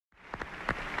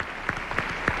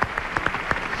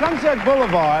Sunset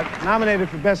Boulevard, nominated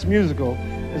for Best Musical,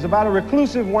 is about a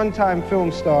reclusive one-time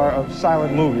film star of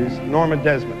silent movies, Norma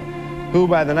Desmond, who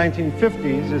by the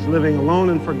 1950s is living alone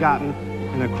and forgotten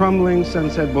in a crumbling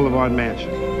Sunset Boulevard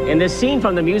mansion. In this scene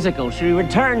from the musical, she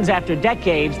returns after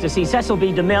decades to see Cecil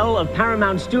B. DeMille of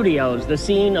Paramount Studios, the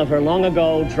scene of her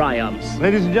long-ago triumphs.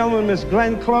 Ladies and gentlemen, Miss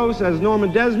Glenn Close as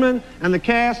Norma Desmond and the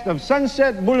cast of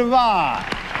Sunset Boulevard.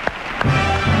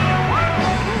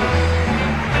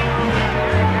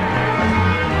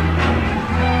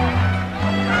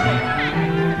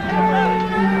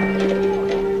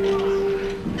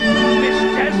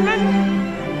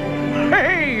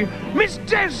 Miss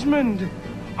Desmond!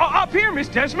 Up here, Miss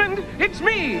Desmond! It's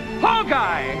me,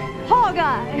 Hawkeye!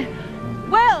 Hawkeye!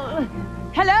 Well,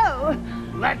 hello!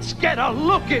 Let's get a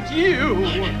look at you!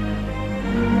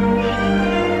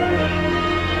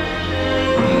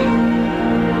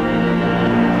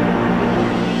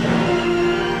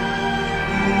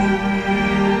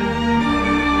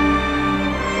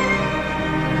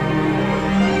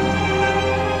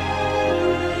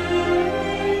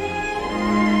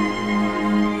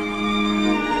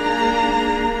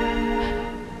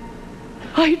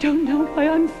 I don't know why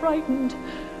I'm frightened.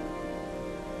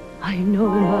 I know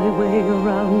my way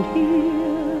around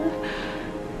here.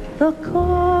 The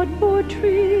cardboard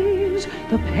trees,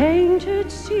 the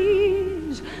painted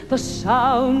seas, the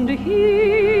sound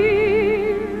here.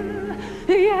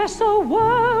 Yes, a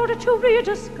world to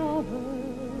rediscover.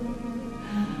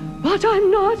 But I'm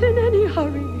not in any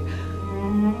hurry.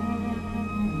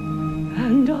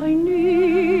 And I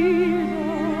need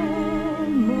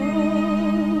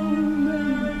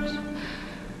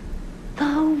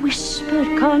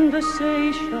whispered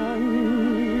conversations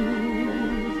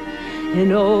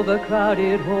in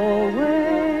overcrowded hallways.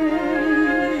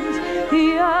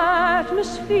 The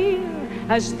atmosphere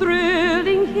as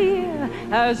thrilling here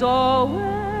as always.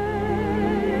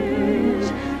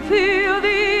 Feel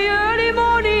the early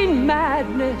morning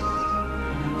madness.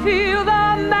 Feel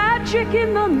the magic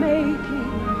in the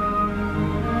making.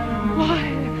 Why,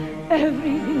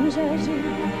 everything's as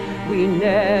if we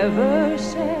never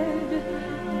said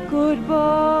goodbye.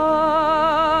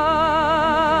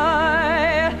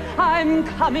 I'm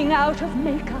coming out of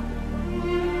makeup.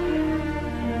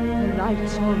 The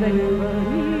lights already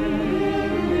burning.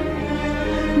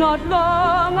 Not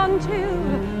long until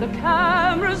the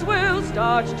cameras will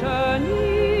start turning.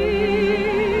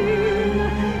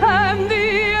 And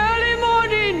the early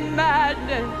morning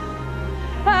madness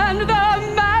and the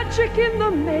magic in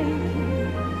the making.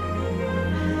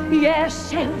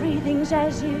 Yes, everything's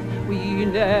as if we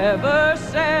never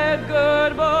said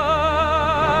goodbye.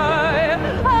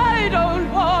 I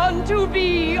don't want to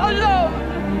be alone.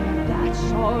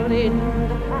 That's all in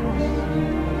the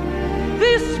past.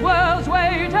 This world's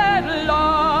waited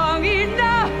long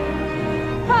enough.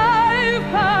 I've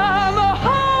come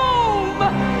home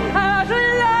at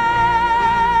last.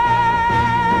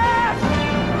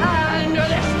 And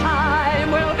this time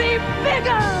will be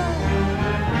bigger.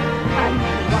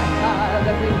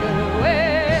 That we do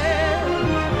it.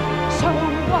 So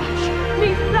watch me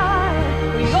fly.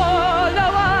 We all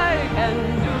know I can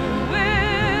do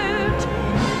it.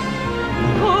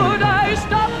 Could I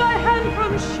stop my hand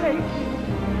from shaking?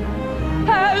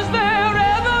 Has there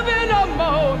ever been a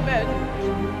moment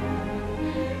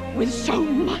with so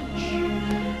much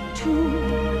to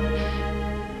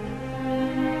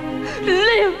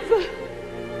live for?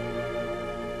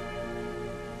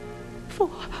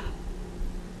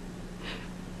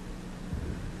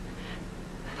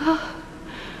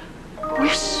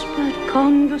 Whispered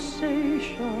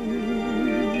conversations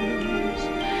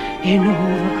in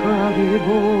overcrowded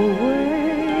hallways.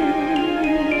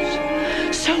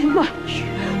 So much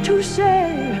to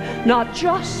say, not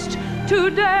just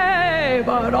today,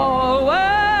 but always.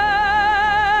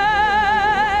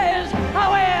 I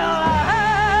will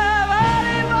have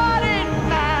early morning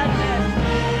madness.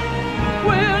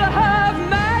 We'll have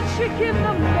magic in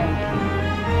the making.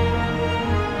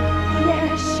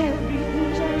 Yes,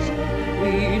 everything's as if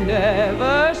we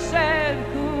never said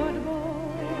goodbye.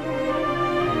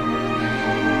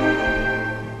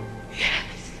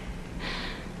 Yes,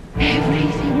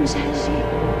 everything's as if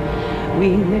we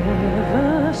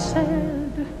never said